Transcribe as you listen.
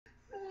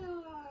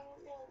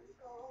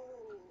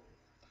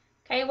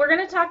Okay, we're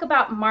going to talk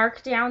about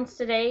markdowns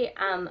today,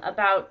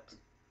 about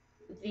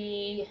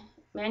the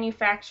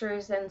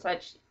manufacturers and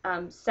such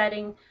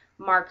setting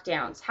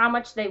markdowns, how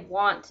much they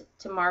want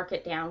to mark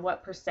it down,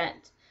 what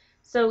percent.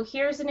 So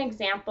here's an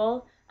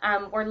example.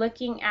 We're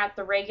looking at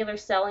the regular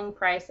selling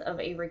price of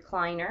a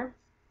recliner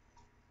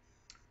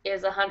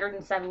is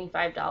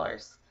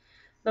 $175.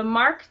 The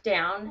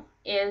markdown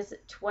is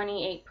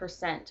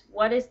 28%.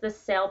 What is the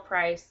sale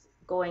price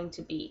going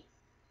to be?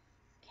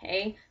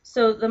 Okay,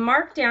 so the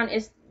markdown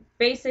is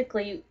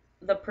basically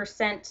the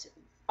percent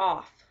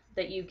off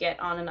that you get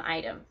on an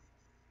item.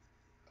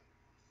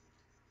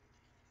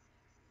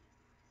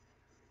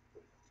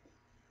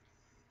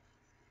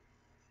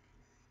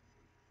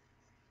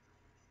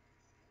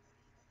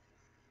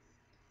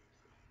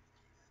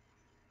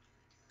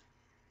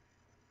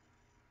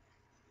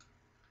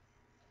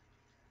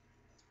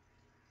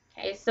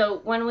 Okay, so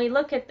when we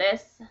look at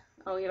this,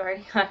 oh, we've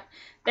already got,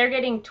 they're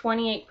getting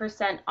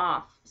 28%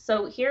 off.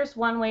 So here's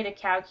one way to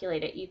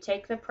calculate it. You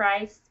take the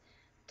price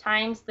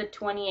times the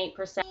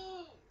 28%,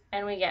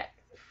 and we get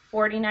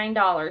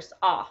 $49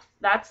 off.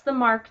 That's the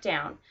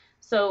markdown.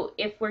 So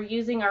if we're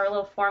using our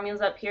little formulas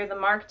up here, the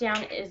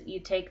markdown is you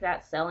take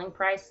that selling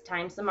price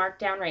times the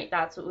markdown rate.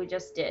 That's what we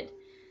just did.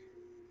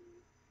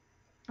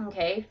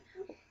 Okay,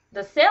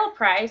 the sale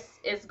price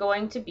is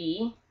going to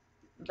be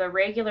the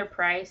regular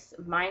price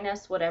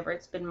minus whatever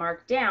it's been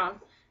marked down,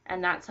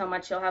 and that's how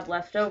much you'll have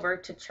left over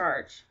to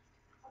charge.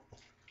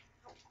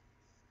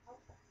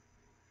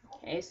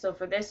 Okay, so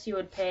for this you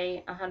would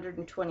pay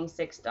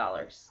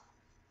 $126.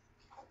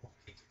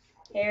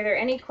 Okay, are there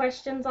any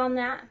questions on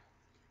that?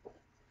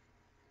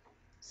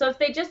 So if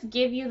they just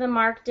give you the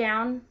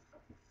markdown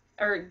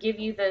or give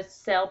you the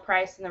sale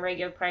price and the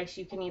regular price,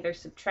 you can either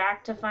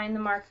subtract to find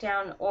the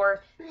markdown,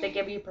 or if they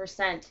give you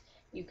percent,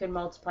 you can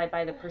multiply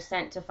by the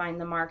percent to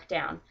find the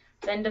markdown.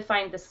 Then to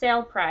find the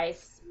sale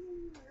price,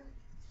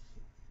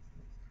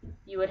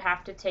 you would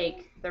have to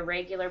take the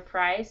regular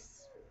price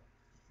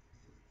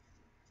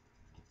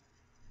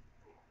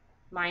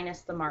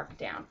minus the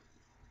markdown.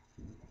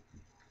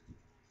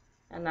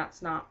 And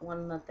that's not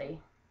one that they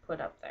put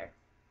up there.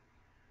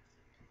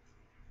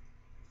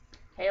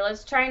 Okay,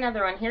 let's try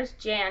another one. Here's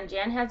Jan.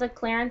 Jan has a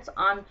clearance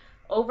on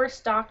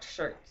overstocked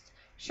shirts.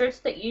 Shirts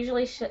that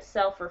usually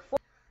sell for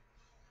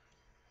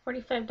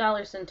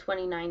 $45 and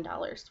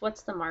 $29.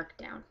 What's the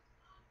markdown?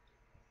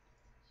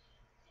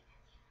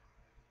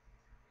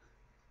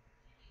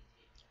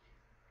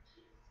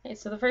 Okay,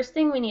 so the first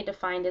thing we need to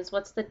find is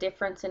what's the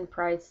difference in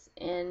price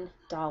in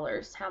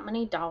dollars. How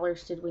many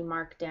dollars did we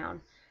mark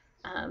down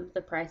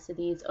the price of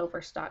these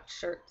overstocked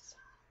shirts?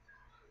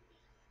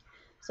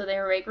 So they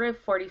were regular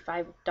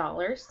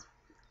 $45,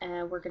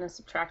 and we're going to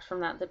subtract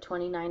from that the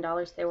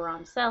 $29 they were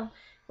on sale.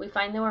 We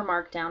find they were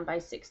marked down by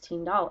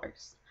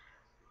 $16.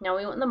 Now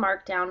we want the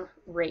markdown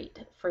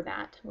rate for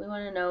that. We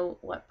want to know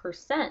what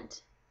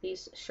percent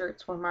these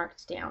shirts were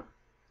marked down.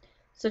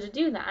 So to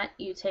do that,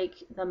 you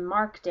take the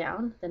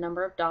markdown, the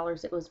number of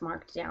dollars it was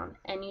marked down,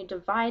 and you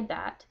divide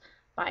that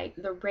by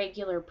the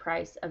regular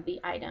price of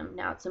the item.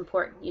 Now it's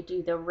important you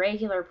do the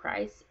regular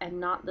price and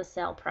not the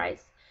sale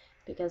price,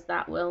 because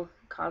that will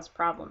cause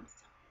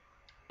problems.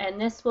 And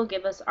this will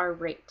give us our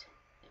rate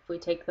if we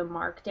take the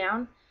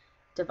markdown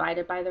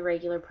divided by the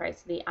regular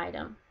price of the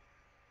item.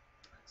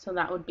 So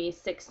that would be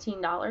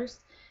 $16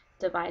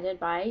 divided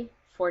by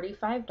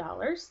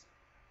 $45.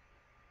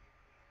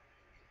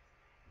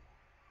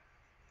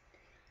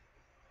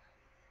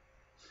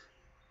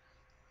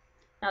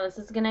 Now this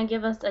is going to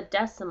give us a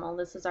decimal.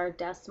 This is our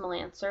decimal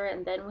answer,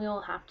 and then we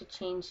will have to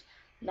change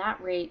that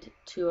rate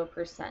to a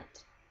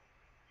percent.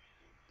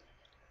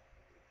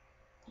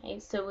 Okay,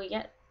 so we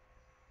get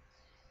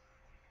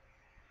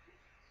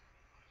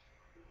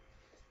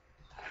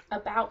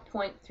about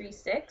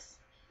 0.36.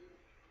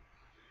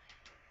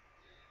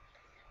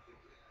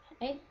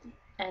 Okay,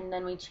 and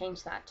then we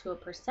change that to a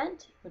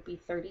percent, it would be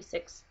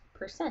 36%.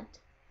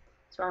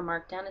 So our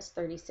markdown is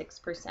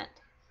 36%.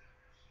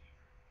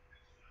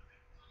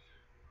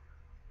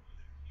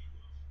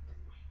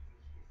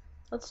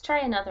 Let's try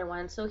another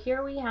one. So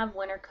here we have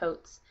winter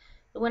coats.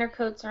 The winter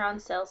coats are on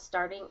sale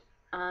starting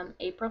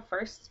April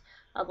 1st.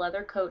 A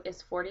leather coat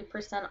is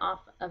 40%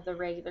 off of the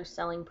regular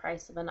selling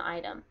price of an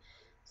item.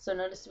 So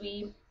notice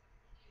we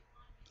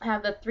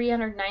have the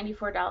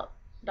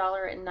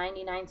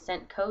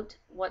 $394.99 coat.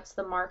 What's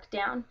the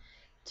markdown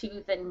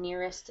to the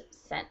nearest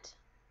cent?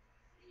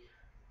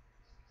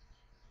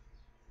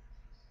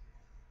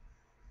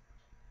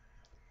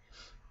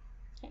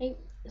 Okay,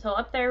 so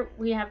up there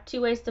we have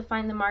two ways to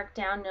find the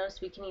markdown. Notice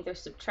we can either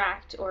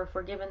subtract, or if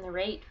we're given the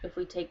rate, if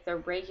we take the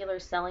regular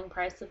selling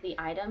price of the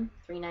item,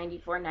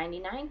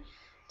 $394.99,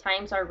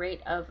 times our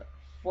rate of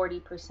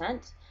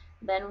 40%,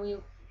 then we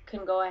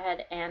can go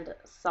ahead and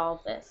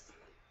solve this.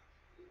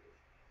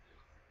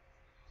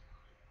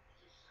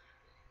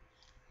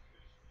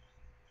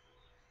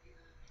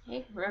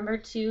 Okay, remember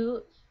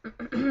to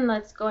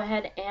let's go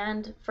ahead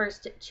and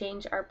first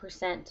change our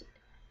percent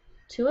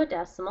to a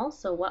decimal.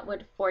 So what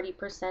would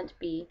 40%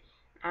 be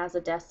as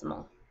a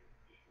decimal?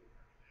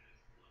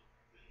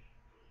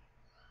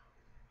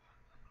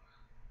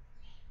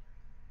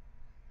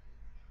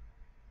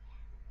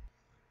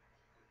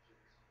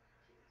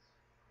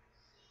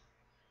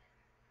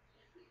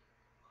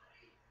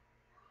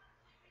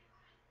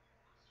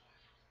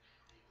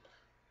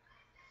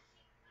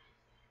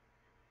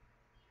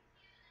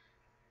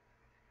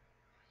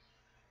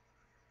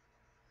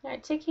 All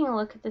right, taking a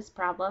look at this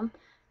problem,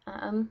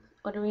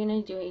 what are we going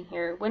to be doing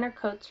here? Winter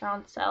coats are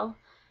on sale.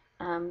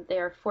 They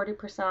are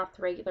 40% off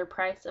the regular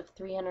price of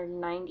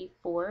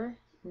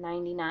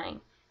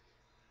 $394.99.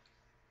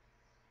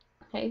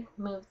 Okay,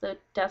 move the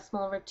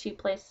decimal over 2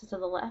 places to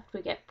the left.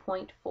 We get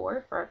 0.4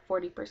 for our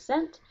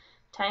 40%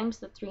 times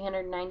the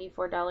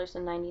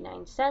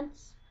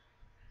 $394.99.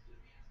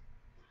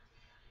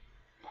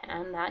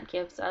 And that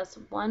gives us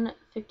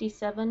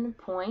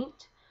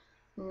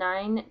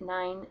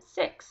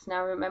 157.996.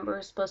 Now remember,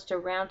 we're supposed to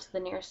round to the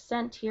nearest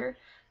cent here,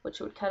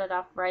 which would cut it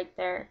off right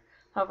there.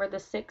 However, the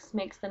 6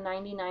 makes the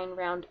 99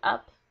 round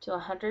up to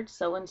 100,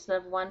 so instead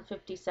of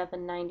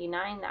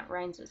 157.99, that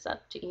rounds us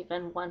up to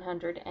even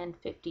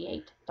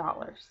 $158.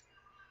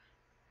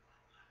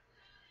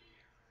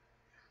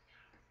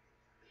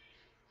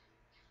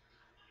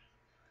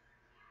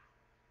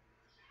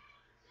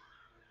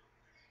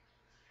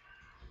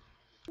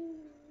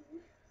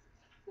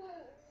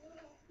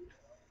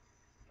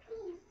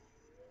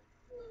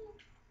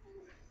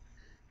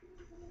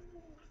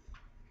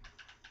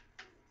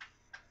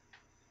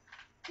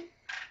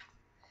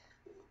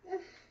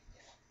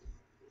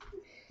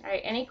 All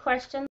right, any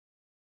questions?